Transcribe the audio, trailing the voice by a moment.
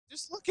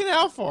Just looking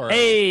out for it.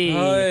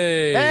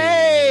 Hey!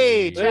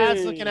 Hey,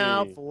 Chad's looking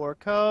out for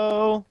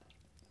Co.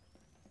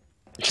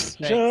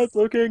 Chad's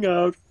looking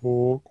out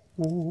for.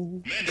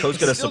 Co's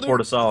gonna support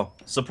us all.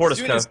 Support us,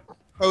 Doing Co. his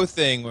Co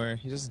thing where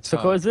he doesn't So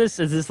talk. Co, is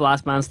this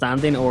last man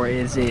standing or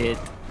is it?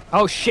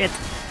 Oh shit!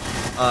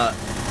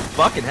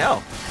 Fucking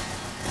hell.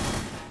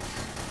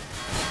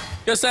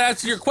 Just to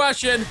answer your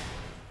question.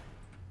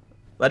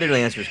 That didn't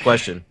really answer his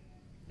question.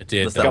 It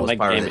did. That Got was my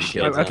part of game it.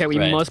 shield. Okay,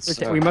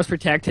 we must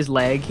protect his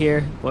leg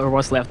here, or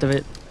what's left of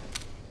it.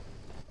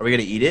 Are we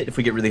gonna eat it if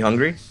we get really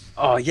hungry?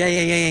 Oh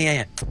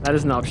yeah. That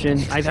is an option.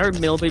 I heard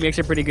Milby makes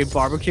a pretty good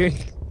barbecue.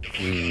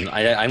 I'm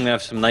gonna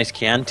have some nice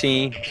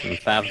Chianti, some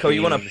fab. Co,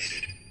 you wanna?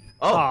 beans.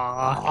 Oh.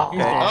 Aww, he's Okay.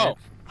 dead.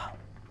 Oh,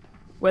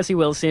 Wesley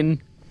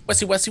Wilson,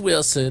 Wesley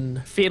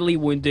Wilson. fatally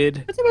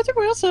wounded. Wesley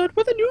Wilson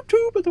with a new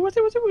tube of the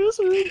Wesley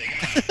Wilson.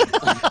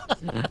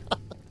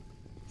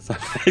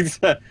 It's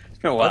been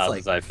a while That's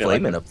since like I feel like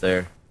flaming up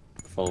there.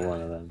 full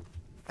one of them.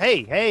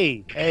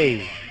 Hey!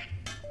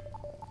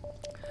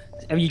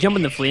 If you jump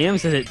in the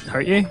flames, does it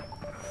hurt you?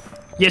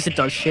 Yes, it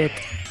does. Shit.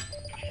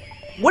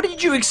 What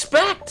did you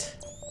expect?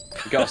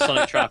 You got a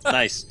sonic trap.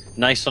 Nice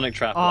sonic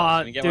trap. Aw,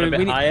 Can we get dude, one a we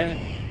bit need- higher?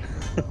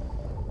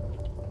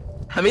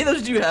 How many of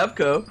those do you have,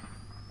 Co?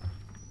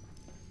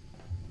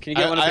 Can you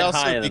get one a I bit also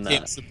higher than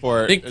became that?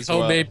 support I think as Co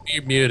well. may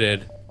be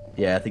muted.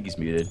 Yeah, I think he's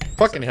muted.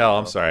 Fucking hell,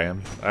 I'm sorry.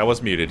 I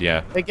was muted,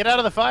 yeah. Hey, get out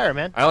of the fire,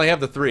 man. I only have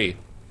the 3.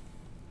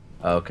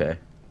 Oh, okay.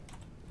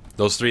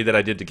 Those 3 that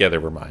I did together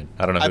were mine.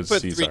 I don't know I whose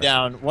put these 3 are.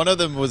 down. One of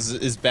them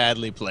is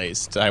badly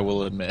placed, I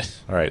will admit.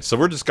 Alright, so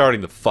we're discarding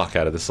the fuck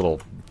out of this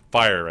little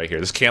fire right here.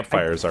 This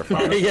campfire is our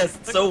fire. Yes,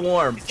 it's so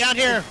warm. Down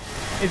here.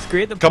 It's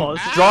great. The Come, pause.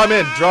 draw him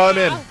in, draw him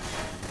in.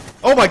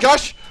 Oh my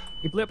gosh!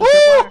 You blew up Woo!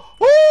 the fire.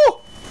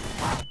 Woo!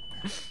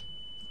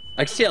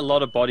 I can see a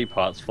lot of body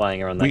parts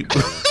flying around We, that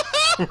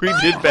corner. we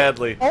did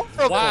badly.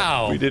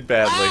 Wow. We did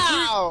badly.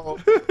 Ow!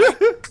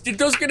 Did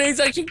those grenades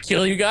actually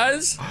kill you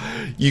guys?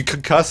 You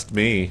concussed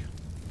me.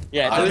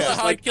 Yeah, I it don't was know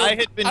how like, I killed. I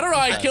had been I don't know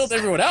how I concussed. killed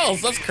everyone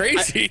else. That's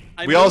crazy.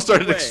 I We all moved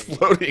started away.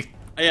 exploding.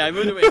 Yeah, I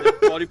moved away. The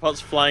body parts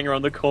flying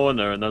around the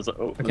corner, and I was like,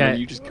 oh. And then Okay,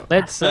 you just.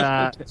 let's.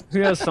 Who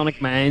has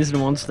sonic mines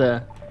and wants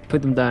to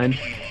put them down?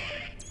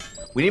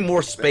 We need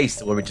more space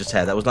than what we just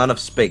had. That was not enough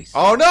space.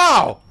 Oh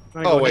no!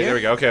 Wanna Oh go wait, here?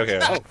 there we go. Okay.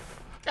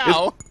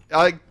 Ow!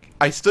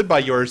 I stood by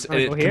yours and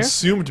Wanna it go here?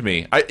 consumed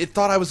me. It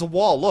thought I was a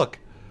wall. Look.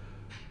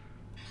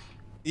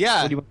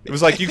 Yeah. What do you- It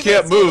was like you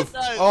can't That's what move. it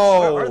does.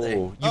 Oh, Where are they?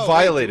 you Oh, wait,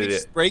 violated did we it.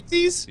 just break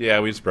these? Yeah,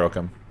 we just broke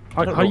them.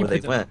 How, don't how know do you where they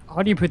put them, went.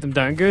 how do you put them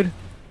down? Good.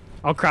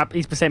 Oh crap!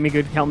 He's beside me.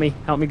 Good. Help me.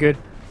 Help me. Good.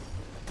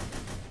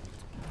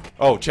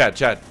 Oh, Chad,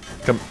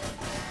 come.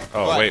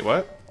 Oh, What? wait,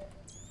 what?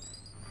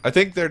 I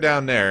think they're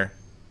down there.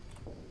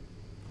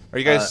 Are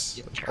you guys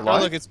Oh,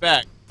 alive? look, it's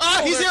back.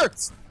 Ah, he's here!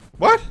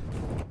 What?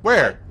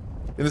 Where?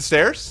 In the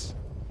stairs?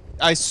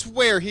 I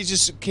swear he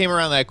just came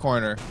around that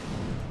corner.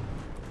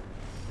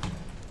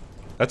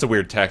 That's a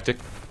weird tactic.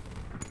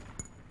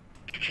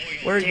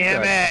 Where are you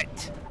guys?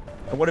 it!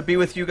 I want to be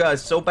with you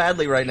guys so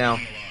badly right now.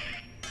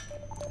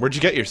 Where'd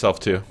you get yourself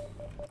to?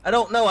 I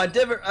don't know. I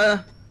never.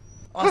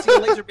 I see a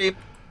laser beam.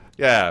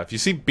 Yeah, if you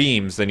see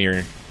beams, then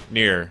you're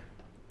near.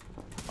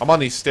 I'm on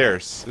these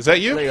stairs. Is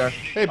that you? There you are.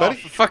 Hey, buddy.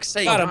 For fuck's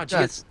sake! Got him. God, you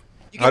get-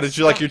 How did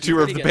you like your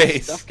tour of the really get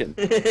base? stuck in.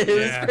 It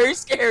Yeah. was very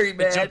scary,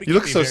 man. Jumping You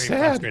look can be so very sad.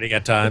 frustrating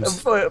at I'm times.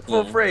 full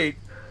afraid.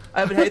 I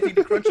haven't had anything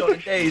to crunch on in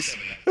days.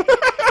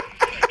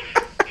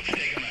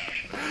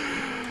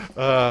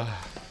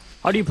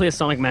 How do you play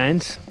Sonic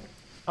Mines?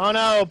 Oh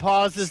no!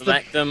 Pause is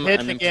Select them hit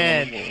and then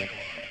again. Come on the wall.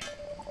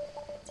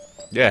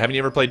 Yeah, haven't you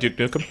ever played Duke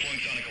Nukem?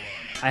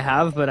 I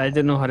have, but I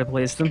didn't know how to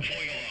place them.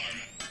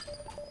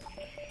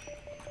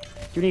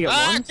 Do you get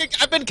Ah, one?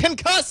 I've been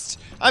concussed!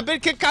 I've been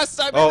concussed!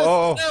 I'm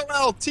Oh, in the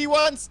stairwell!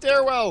 T1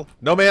 stairwell!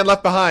 No man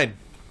left behind.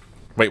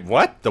 Wait,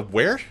 what? The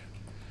where?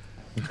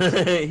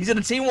 He's in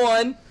a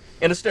T1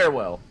 in a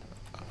stairwell.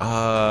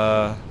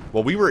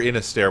 Well, we were in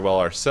a stairwell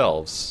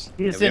ourselves.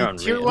 He's Yeah, in we're on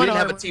tier red. We one didn't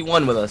have a armor.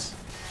 T1 with us.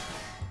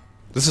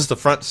 This is the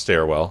front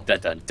stairwell. Dun,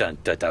 dun, dun,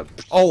 dun, dun.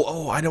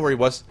 Oh, I know where he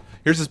was.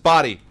 Here's his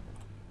body.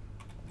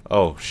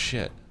 Oh,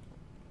 shit.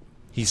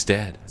 He's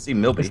dead. I see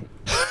Milby.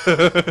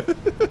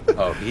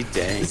 Oh, he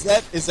dead. Is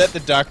that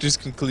the doctor's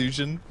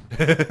conclusion?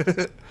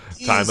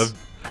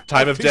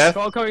 Time of death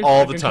Call Cody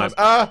all the concussed.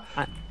 time.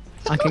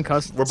 I'm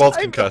concussed. We're both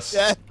concussed.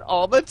 Death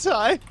all the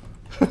time.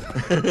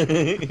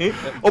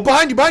 Oh,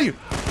 behind you, behind you.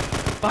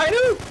 Behind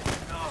who?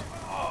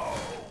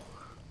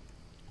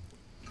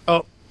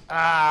 Oh,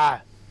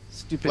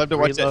 stupid. Love to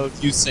watch reload.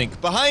 that. You sink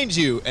behind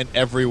you, and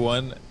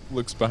everyone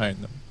looks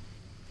behind them.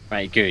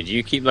 Right, good.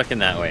 You keep looking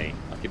that way.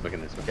 I'll keep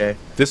looking this way. Okay.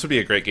 This would be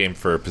a great game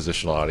for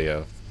positional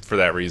audio for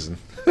that reason.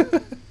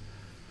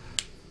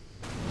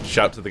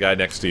 Shout to the guy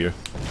next to you.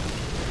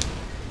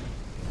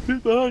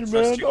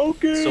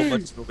 So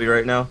much Milby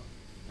right now.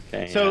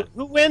 Okay. So, yeah.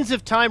 who wins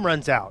if time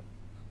runs out?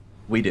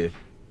 We do.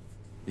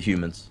 The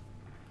humans.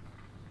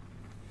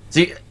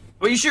 See,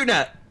 what are you shooting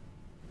at?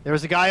 There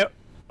was a guy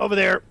over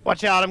there.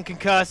 Watch out, I'm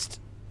concussed.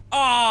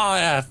 Oh,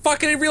 yeah.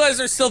 Fucking didn't realize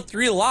there's still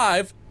 3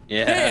 alive.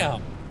 Yeah.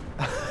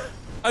 Damn.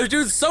 I was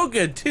doing so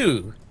good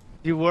too.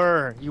 You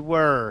were. You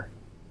were.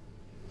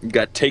 You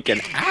got taken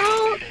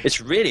out. It's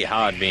really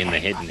hard being the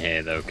hidden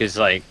here, though, because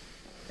like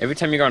every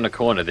time you go on the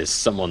corner, there's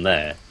someone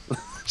there.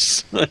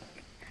 Just, like,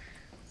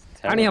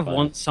 I only have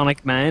one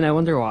Sonic Man. I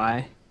wonder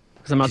why.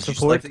 Because I'm not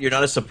support. You're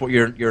not a support.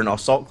 You're an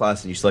assault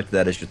class, and you selected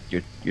that as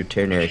your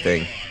ternary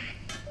thing.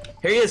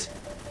 Here he is.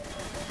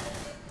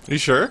 You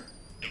sure?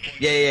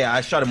 Yeah.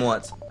 I shot him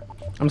once.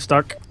 I'm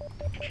stuck.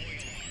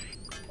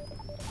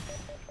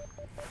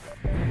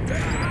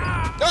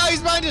 Oh,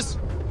 he's behind us!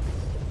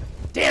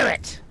 Damn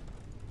it!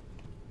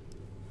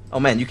 Oh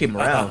man, you came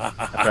around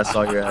after I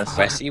saw your ass.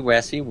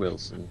 Wessie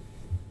Wilson.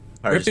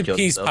 Pyro Rip just in killed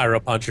peace, himself. Pyro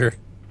Puncher.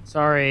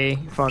 Sorry.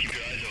 Fuck.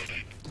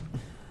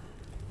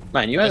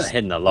 Man, you haven't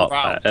hidden a lot,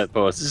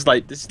 boss. This is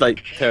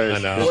like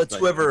terrorist. I know. Well, it's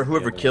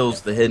whoever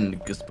kills the hidden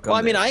gets become. Well,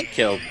 I mean, I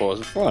killed Paws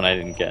before and I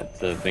didn't get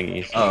the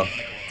thingy. So. Oh,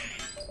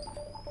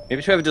 Maybe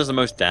it's whoever does the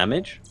most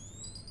damage.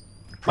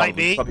 Might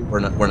be. Probably we're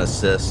an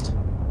assist.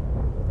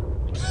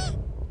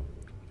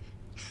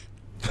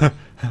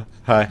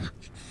 Hi.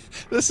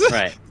 This is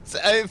Right.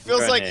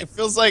 It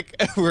feels like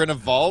we're in a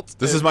vault.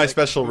 This is my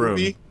special room.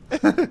 movie.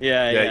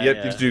 Yeah. You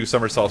have to do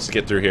somersaults to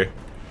get through here.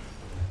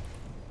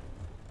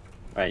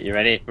 Right, you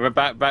ready? We're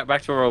back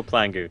to our old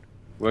plan, good.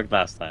 Worked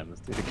last time.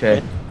 Let's do it.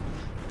 Okay.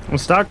 I'm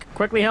stuck.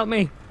 Quickly help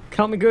me.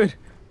 Help me good.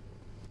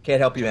 Can't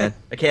help you, man.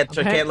 I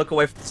can't look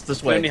away from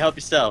this You only way. help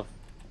yourself.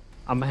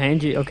 I'm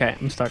behind you. Okay,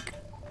 I'm stuck.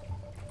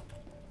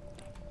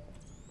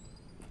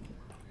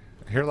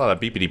 I hear a lot of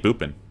beepity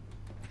booping.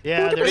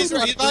 Yeah, He's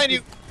behind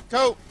you.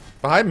 Go.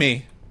 Behind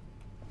me.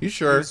 You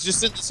sure? He's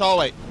just in this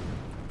hallway.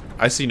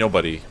 I see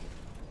nobody.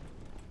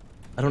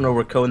 I don't know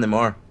where Coe and them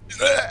are.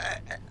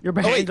 You're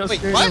behind us.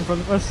 wait, You're what? in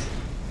front of us.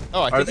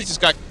 Oh, I Are think they- he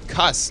just got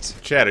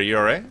cussed. Chad, are you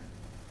alright?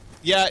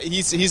 Yeah,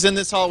 he's in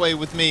this hallway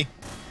with me.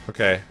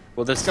 Okay.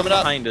 Well, there's Coming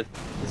up. behind us.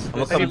 gonna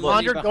Have come you look.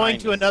 wandered going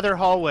to another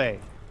hallway?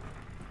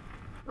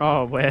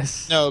 Oh,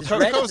 Wes. No,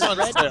 red- Co's on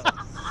his tail.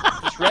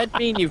 Does red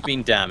mean you've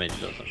been damaged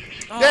or something?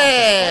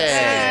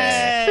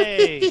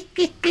 Hey!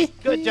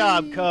 Good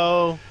job,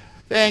 Co.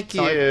 Thank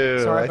you.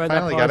 Sorry I about that,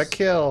 finally got a boss.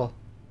 kill.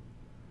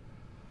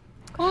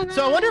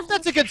 So I wonder if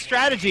that's a good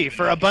strategy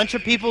for a bunch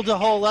of people to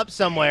hole up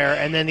somewhere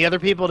and then the other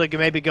people to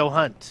maybe go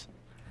hunt.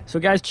 So,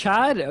 guys,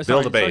 Chad. Build a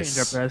sorry to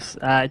base. interrupt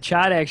us.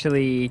 Chad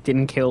actually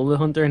didn't kill the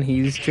hunter, and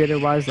he's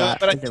treated wise. No, That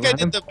but I they think I ran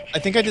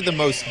did him. the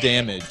most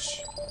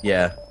damage.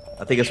 Yeah,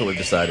 I think that's what we've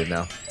decided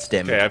now. It's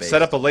damage. Okay, I've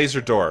set up a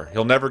laser door.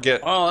 He'll never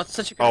get. Oh, that's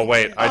such a good Oh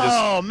wait, idea.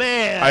 Oh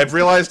man! I've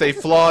realized a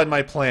flaw in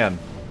my plan.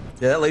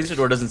 Yeah, that laser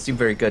door doesn't seem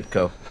very good,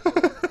 Co.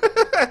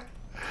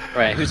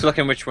 Right, who's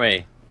looking which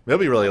way?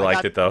 Milby really liked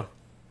got- it though.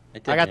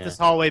 Did, I got yeah. this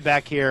hallway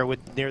back here with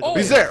near the. Oh.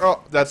 He's there. Oh,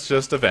 that's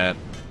just a vent.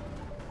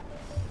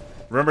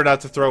 Remember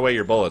not to throw away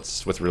your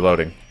bullets with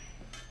reloading.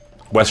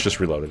 Wes just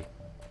reloaded.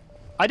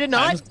 I did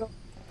not.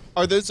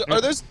 Are those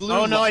blue?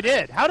 Oh no, I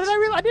did. How did I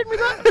realize? I didn't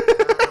realize.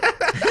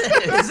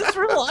 Is this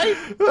real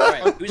life?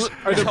 Right, who's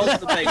holding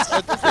the base?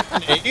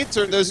 grenades,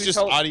 or are those just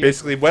hold- audio?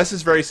 Basically, Wes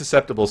is very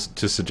susceptible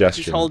to Who's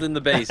suggestion. holding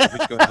the base? If we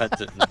go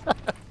hunting. Do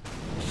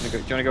you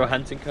want to go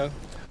hunting, Co?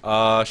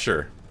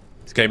 Sure.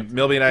 Okay,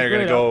 Milby and I are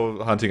gonna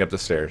go hunting up the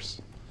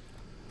stairs.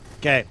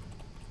 Okay.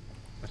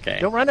 Okay.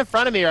 Don't run in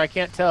front of me, or I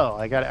can't tell.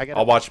 I got.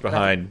 I'll watch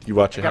behind. You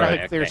watch I got a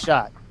behind. clear Okay.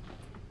 shot.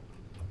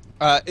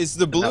 Is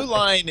the blue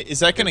line? Is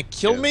that gonna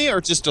kill me or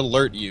just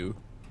alert you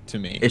to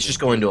me? It's just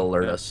going to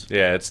alert us.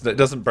 Yeah, it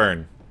doesn't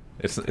burn.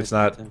 It's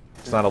not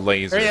a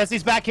laser. There he is.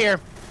 He's back here.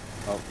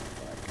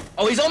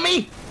 Oh, he's on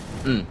me!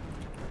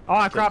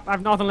 Oh crap!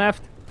 I've nothing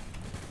left.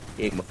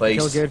 He ate my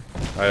face. Kill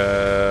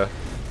good.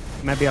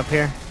 Maybe up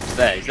here. He's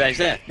there. He's there. He's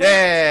there.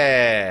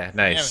 Yeah,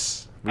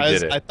 nice. We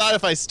did it. I thought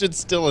if I stood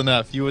still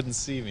enough, you wouldn't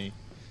see me.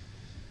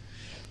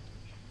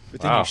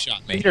 But then Wow. you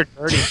shot me. Feet are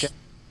dirty. Shit.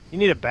 You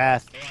need a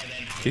bath.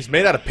 He's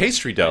made out of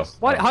pastry dough.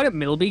 What? How did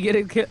Milby get the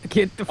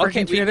Okay,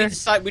 freaking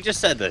traitor? we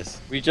just said this.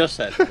 We just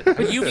said this.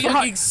 But you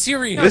fucking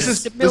serious?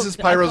 This is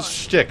Pyro's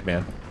shtick,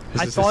 man.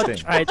 This I is thought.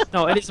 his thing. Right,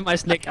 no, it isn't my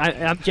snick.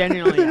 I'm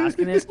genuinely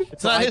asking this.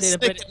 It's not his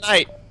stick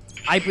tonight.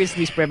 I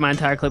basically spread my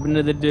entire clip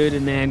into the dude,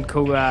 and then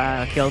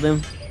Koga killed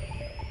him.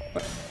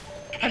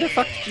 How the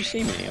fuck did you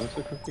see me? I'm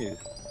so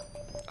confused.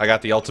 I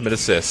got the ultimate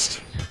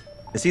assist.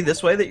 Is he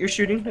this way that you're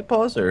shooting at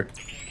Paws, or?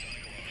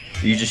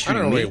 Are you just I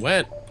don't shooting know where me? he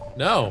went.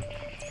 No.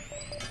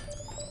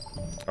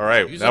 All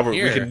right, He's now up we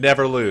here. can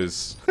never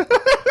lose.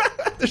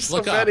 There's so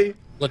Look up. many.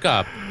 Look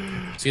up.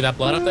 See that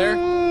blood up there?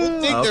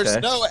 Good thing there's Okay.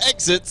 no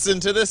exits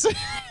into this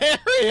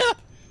area.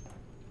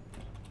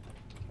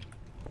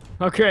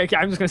 Okay,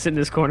 I'm just gonna sit in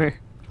this corner.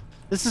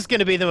 This is going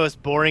to be the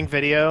most boring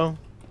video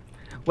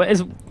What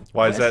is?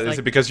 Why is that? Is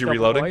it because you're the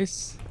reloading?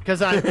 voice?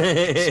 because I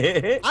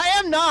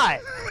am not.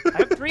 I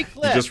have 3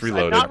 clips. just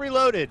reloaded. I'm not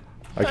reloaded.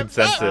 I can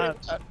sense Uh,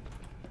 it.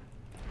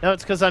 no,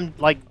 it's because I'm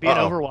like being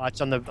Uh-oh.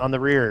 Overwatch on the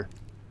rear.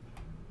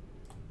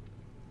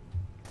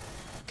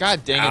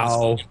 God dang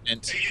Ow.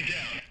 it!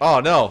 Oh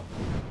no!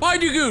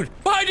 Behind you, Good!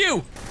 Behind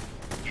you!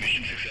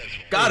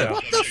 Got it.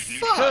 What the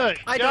fuck? Good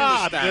I don't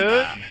job, understand dude.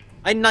 that.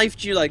 I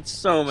knifed you like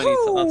so many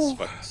times.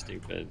 That's fucking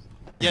stupid.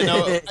 Yeah,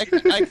 no,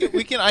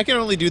 I can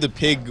only do the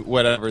pig,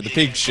 whatever, the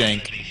pig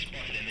shank.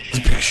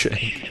 Big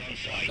shake.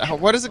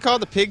 What is it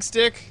called? The pig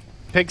stick?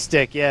 Pig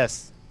stick,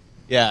 yes.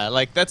 Yeah,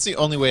 like that's the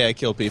only way I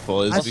kill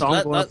people is I saw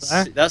him going up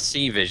there. That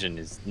sea vision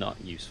is not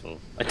useful.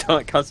 I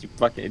can't see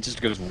fucking. It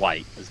just goes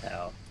white as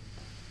hell.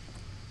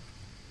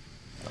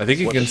 I think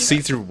you can see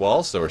through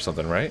walls though, or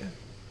something, right?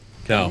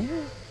 No.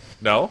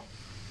 No.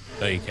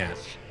 No, you can't.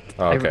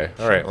 Oh, okay.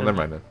 All right. Well, never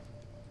mind then.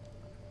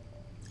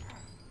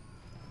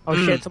 Oh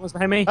shit, someone's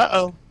behind me.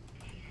 Uh-oh.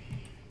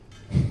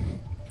 I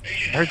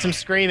heard some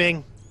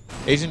screaming.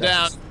 Agent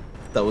down.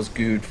 That was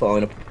good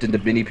falling up into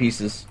mini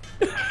pieces.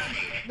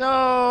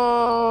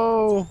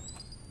 No!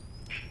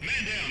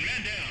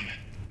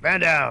 Man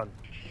down.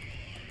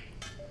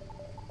 Oh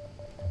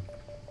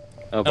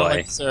I don't boy.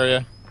 like this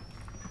area.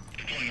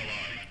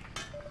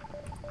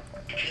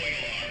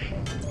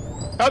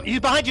 Oh, he's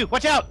behind you.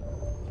 Watch out.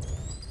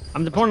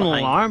 I'm deploying an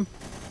Behind. alarm.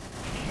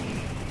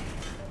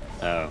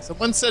 Oh.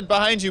 Someone said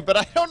behind you, but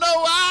I don't know.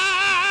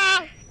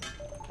 Ah!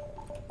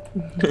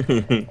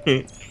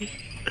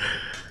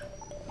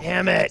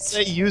 Damn it.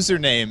 Say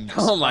usernames.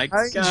 Oh my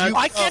god.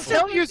 I can't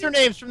tell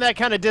usernames from that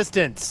kind of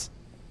distance.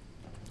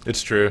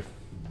 It's true.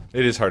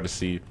 It is hard to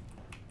see.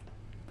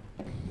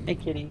 Hey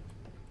kitty.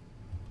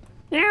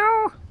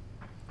 Meow.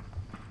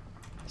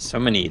 So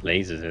many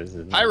lasers.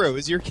 Isn't there? Pyro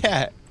is your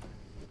cat.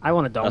 I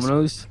want a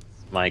Domino's.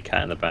 My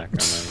cat in the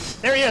background.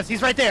 There he is.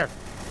 He's right there.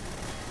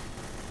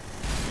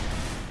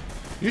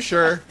 You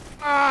sure?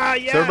 Ah,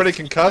 yes. Is everybody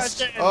concussed?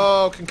 Concussion.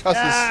 Oh, concusses.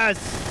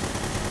 Yes.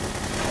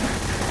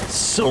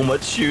 So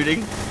much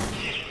shooting.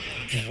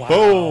 Wow.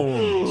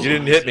 Boom! You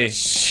didn't hit me.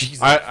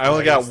 Jesus I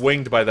only got Christ.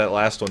 winged by that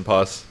last one,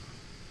 Puss.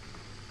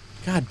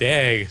 God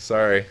dang.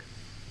 Sorry.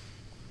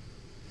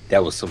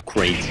 That was some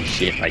crazy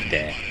shit right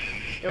there.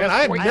 And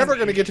I'm never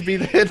gonna get to be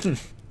the hidden.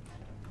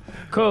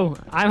 Cool.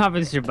 I'm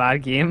having such a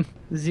bad game.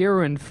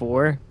 0 and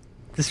 4.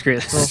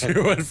 Disgraceful.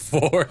 0 and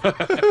 4.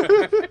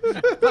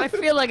 But I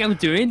feel like I'm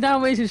doing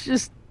damage. It's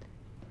just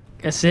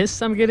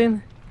assists I'm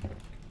getting.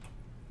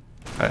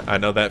 I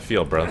know that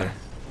feel, brother.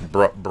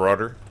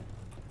 Brother.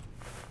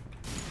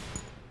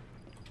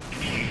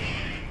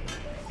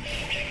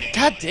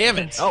 God damn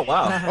it. Oh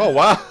wow. Oh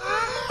wow.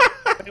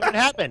 What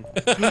happened?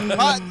 No,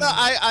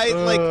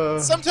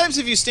 like sometimes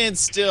if you stand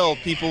still,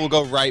 people will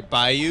go right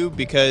by you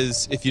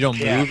because if you don't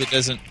move,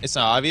 Yeah. it's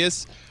not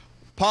obvious.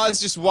 Paz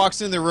just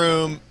walks in the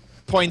room,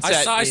 points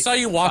at I me, saw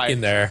you walk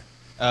in there.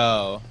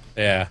 Oh.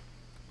 Yeah.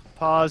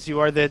 Pause. You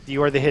are the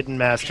hidden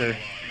master.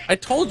 I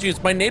told you,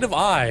 it's my native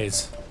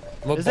eyes.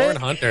 I'm a Is born it?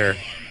 hunter.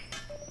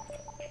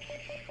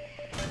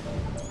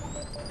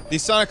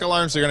 These sonic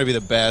alarms are going to be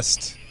the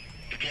best.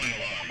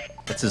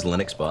 That's his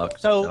Linux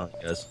box. So- I'm telling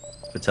you guys.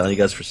 Been telling you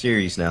guys for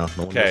series now.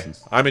 No one Okay,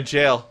 listens. I'm in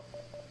jail.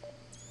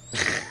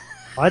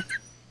 What?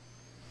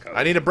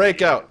 I need a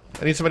breakout.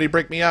 I need somebody to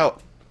break me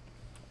out.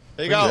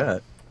 There you Where's go.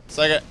 that?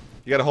 Second.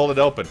 You gotta hold it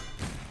open.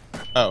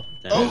 Oh.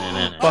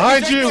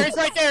 Behind you! He's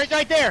right there. He's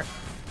right there.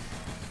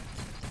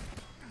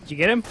 Did you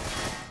get him?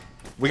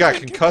 We got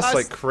concussed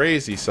like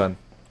crazy, son.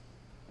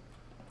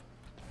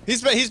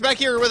 He's back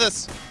here with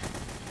us.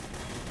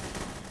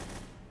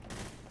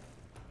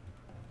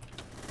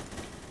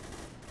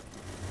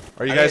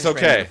 Are you I guys just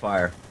ran into okay?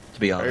 Fire, to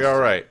be Are honest. you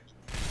alright?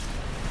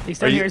 He's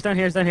down Are you- here. He's down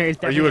here. He's down here. He's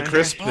Are you a definitely down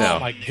crisp Oh now?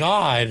 my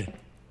god.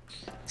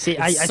 See,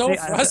 It's so I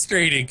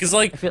frustrating because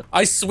like feel-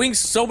 I swing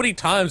so many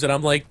times and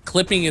I'm like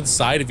clipping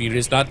inside of you,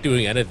 just not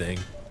doing anything.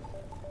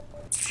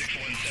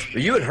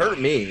 You would hurt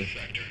me.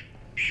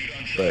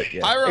 But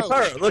yeah. Pyro. Hey,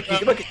 Pyro, look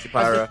at you,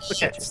 Pyro.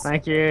 Look at you.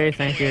 Thank you.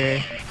 Thank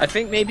you. I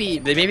think maybe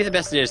the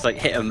best idea is like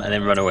hit him and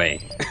then run away.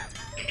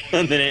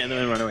 and then hit them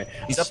and run away.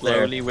 He's up there.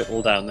 Slowly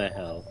whittle down their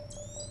health.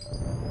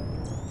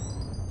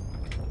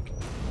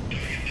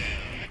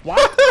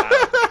 What?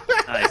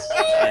 Nice.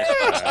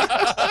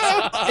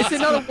 Nice. Is it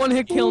not a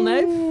one-hit kill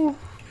now?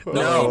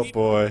 Oh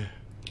boy.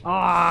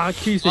 Ah,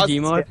 accuse the Paz is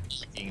Gmod.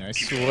 hacking, I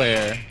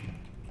swear.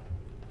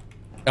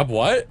 Of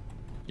what?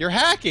 You're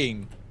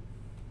hacking.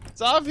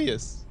 It's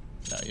obvious.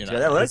 No, you're Yeah,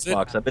 that not. Is Linux it?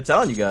 box. I've been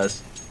telling you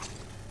guys.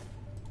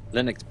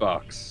 Linux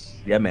box.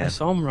 Yeah, I man.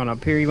 saw him run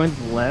up here. He went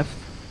to the left.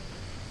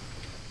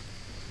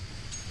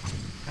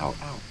 Ow,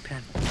 ow,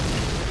 pen.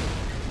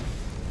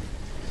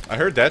 I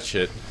heard that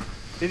shit.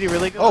 Did he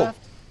really go Oh. left?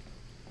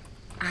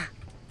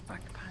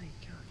 Fuck, Patty,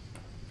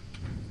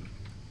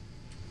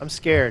 I'm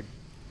scared.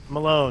 I'm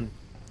alone.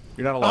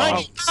 You're not Behind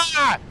alone. you.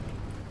 Ah!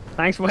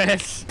 Thanks,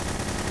 Wes.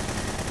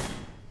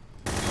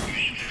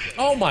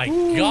 Oh my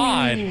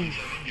god.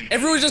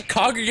 Everyone's just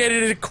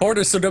congregated in a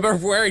corner, so no matter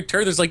where I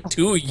turn, there's like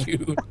 2 of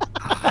you.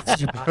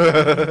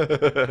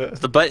 It's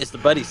the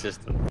buddy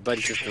system. The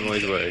buddy system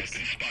always works.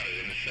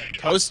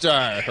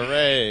 Coestar,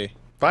 hooray.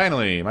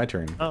 Finally, my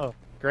turn. Oh,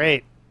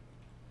 great.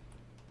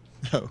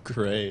 Oh,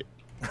 great.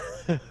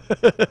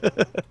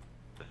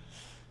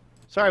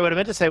 Sorry, what I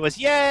meant to say was,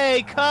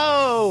 yay,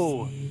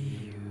 Co!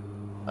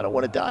 I don't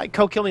want to die.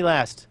 Co, kill me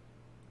last.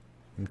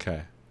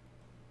 Okay.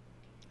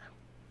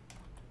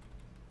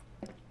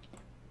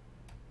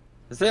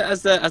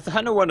 Has the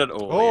hunter won at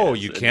all? Oh,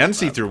 Yes, you it's can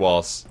see about- through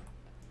walls.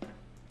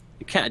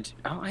 You can't.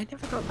 Oh, I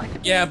never got like.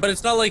 Yeah, but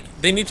it's not like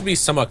they need to be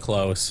somewhat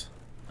close.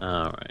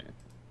 All right.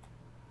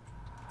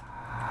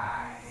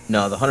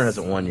 No, the hunter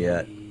hasn't won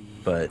yet,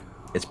 but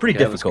it's pretty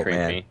That was difficult,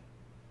 man.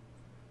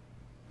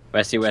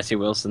 creepy. Wesley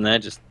Wilson there,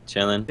 just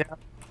chilling. Yeah,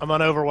 I'm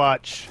on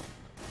Overwatch.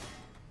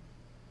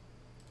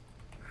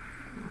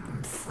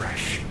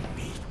 Fresh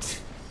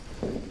meat.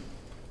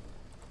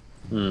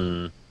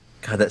 Hmm.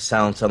 God, that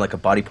sounded like a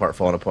body part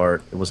falling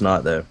apart. It was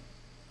not, though.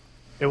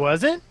 It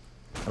wasn't?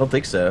 I don't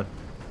think so.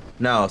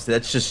 No, see,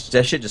 that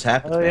shit just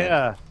happens, Oh, man.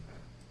 yeah.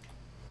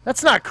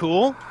 That's not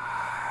cool.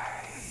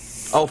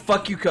 Oh,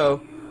 fuck you, Co.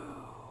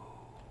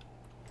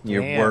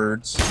 Your Man.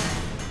 words.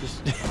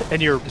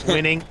 And you're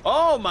winning.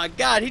 Oh my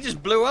God! He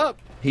just blew up.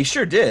 He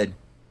sure did.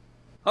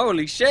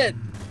 Holy shit!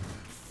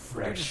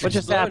 Fresh. What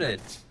just Exploded.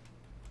 happened?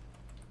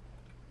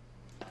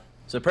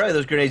 So apparently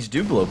those grenades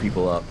do blow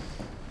people up.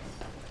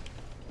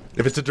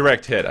 If it's a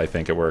direct hit, I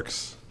think it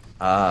works.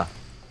 Ah.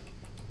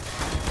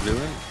 Blew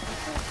it.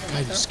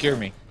 God, you scare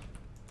me.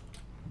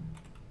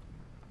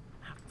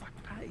 Fuck,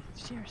 Patty,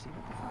 seriously,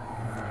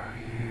 what the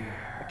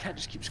fuck? The cat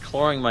just keeps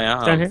clawing my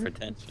Down arm here? for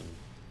attention.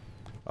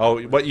 Oh,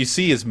 what you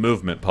see is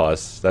movement,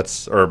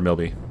 Pause. Or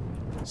Milby.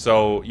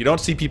 So you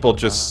don't see people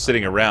just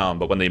sitting around,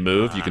 but when they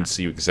move, you can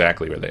see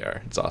exactly where they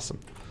are. It's awesome.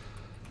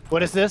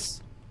 What is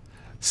this?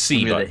 C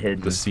Near the button.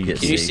 hidden The C get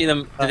Can you key. see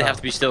them? Do they have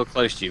to be still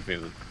close to you for you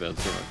to be able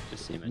to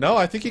just see them? No,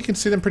 I think you can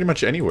see them pretty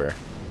much anywhere.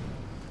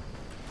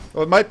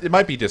 Well, it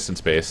might be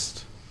distance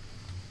based.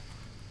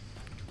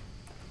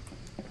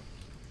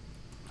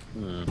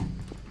 Hmm.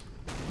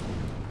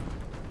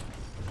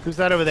 Who's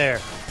that over there?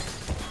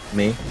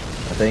 Me, I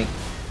think.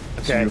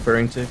 Is he Okay.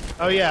 referring to?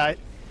 Oh, yeah.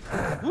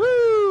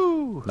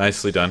 Woo!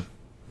 Nicely done.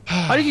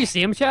 How did you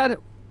see him, Chad?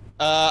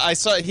 I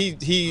saw he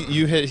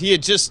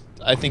had just,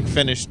 I think,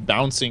 finished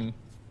bouncing.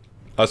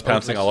 I was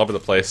pouncing all over the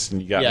place,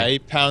 and you got Yeah, me. he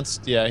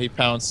pounced. Yeah, he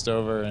pounced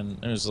over,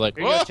 and it was like,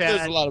 Here you go, whoa, there's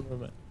Chad. a lot of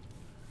movement.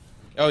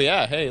 Oh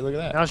yeah, hey, look at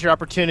that. Now's your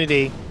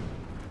opportunity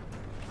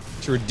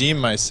To redeem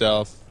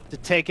myself. to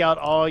take out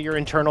all your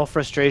internal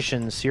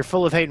frustrations. You're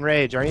full of hate and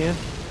rage, aren't you?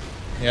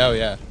 Yeah, oh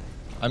yeah.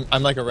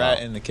 I'm like a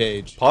rat in the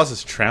cage. Pause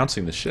is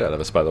trouncing the shit out of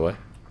us, by the way.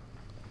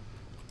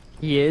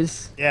 He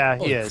is. Yeah,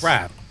 Holy he is.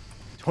 crap.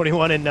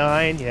 21 and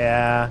 9.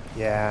 Yeah,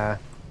 yeah.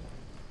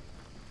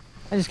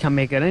 I just can't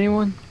make out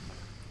anyone.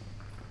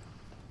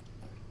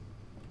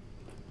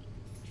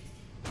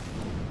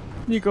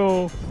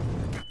 Nico.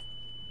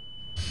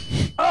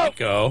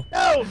 Go.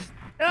 No!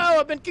 No,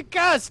 I've been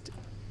concussed!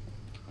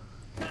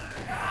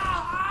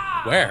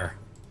 Where?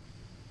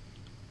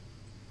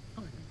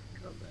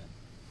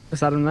 Is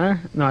that him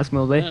there? No, it's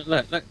Milby.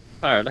 Look,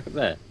 Fire, look up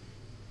there.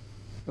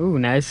 Ooh,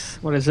 nice.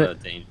 What is it?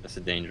 That's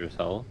a dangerous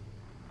hole.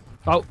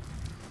 Oh,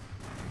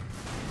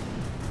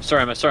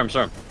 Sorry, I'm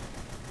sorry.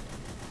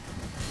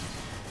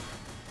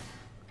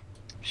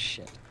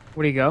 Shit.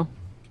 where'd he go?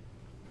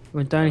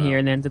 Went down here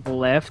and then to the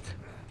left.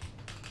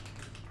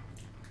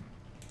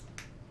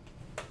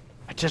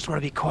 I just want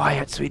to be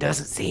quiet so he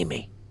doesn't see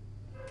me.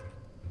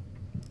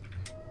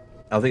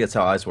 I don't think that's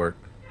how eyes work.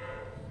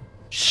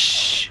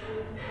 Shh.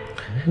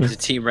 He's a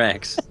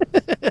T-Rex.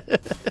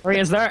 Where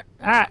is there?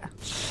 Ah!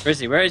 Where is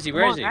he? Where is he?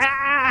 Where is he?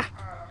 Ah!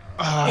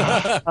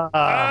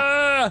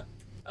 Ah!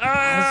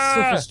 That's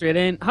so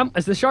frustrating.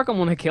 Is the shotgun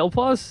one a kill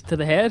pause to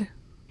the head?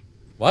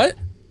 What?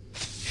 I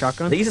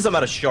Shotgun? think he said something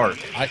about a shark.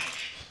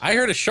 I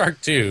heard a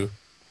shark too.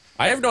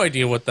 I have no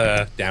idea what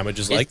the damage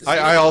is like.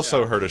 I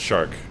also heard a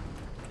shark.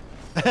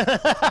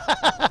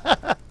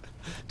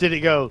 Did it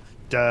go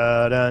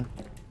da dun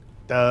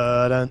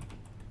da dun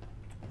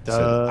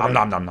So, da?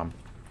 nom nom nom.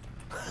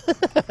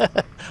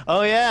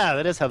 Oh yeah,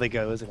 that is how they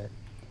go, isn't it?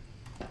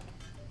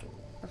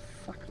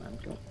 Fuck, man.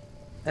 Go.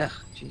 Ugh,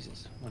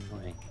 Jesus. One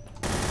way.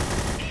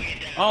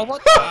 Oh,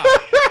 what the?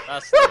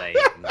 That's lame.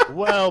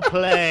 Well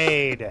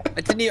played.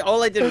 I didn't.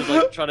 All I did was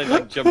like try to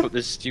like jump up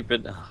this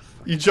stupid. Oh,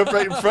 fuck. You jumped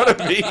right in front of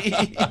me.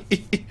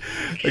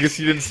 I guess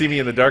you didn't see me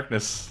in the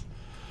darkness.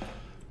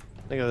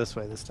 I go this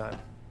way this time.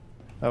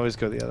 I always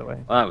go the other way.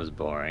 Well, that was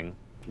boring.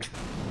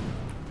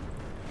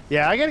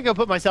 Yeah, I gotta go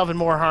put myself in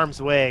more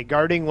harm's way.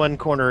 Guarding one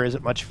corner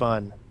isn't much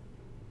fun.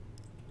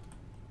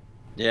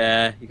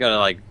 Yeah, you gotta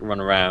like run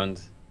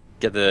around,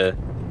 get the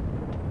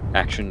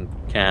action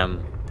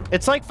cam.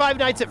 It's like Five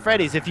Nights at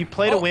Freddy's. If you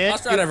play to win,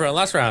 Last round, everyone.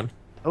 Last round.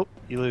 oh,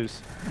 you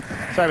lose.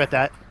 Sorry about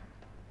that.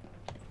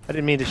 I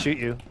didn't mean to shoot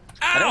you.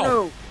 I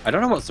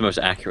don't know what's the most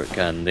accurate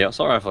gun. The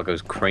assault rifle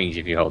goes crazy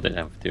if you hold it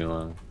down for too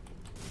long.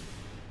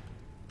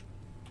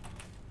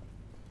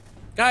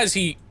 Guys,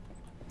 he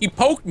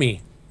poked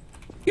me.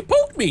 He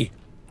poked me.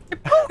 It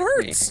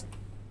hurts.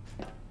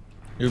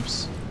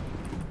 Oops.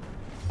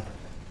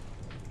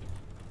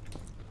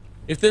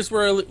 If this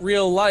were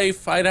real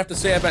life, I'd have to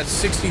say I'm at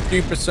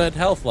 63%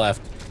 health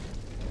left.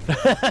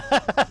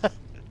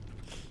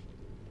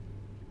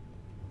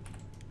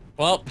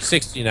 Well,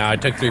 60 now. I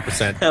took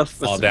 3% Health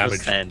fall was damage.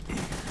 1%.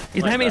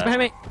 He's behind me, he's behind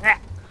me. Ah!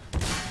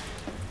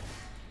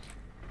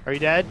 Are you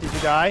dead? Did you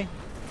die?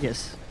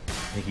 Yes. I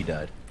think he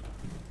died.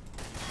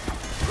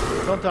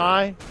 Don't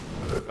die.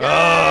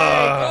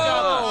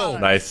 Oh! Oh,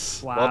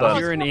 Nice. Wow, Well done.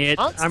 you're an idiot.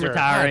 I'm Monster.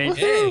 retiring.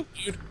 hey,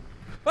 dude.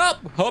 Well,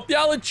 hope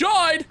y'all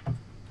enjoyed.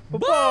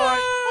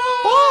 Bye.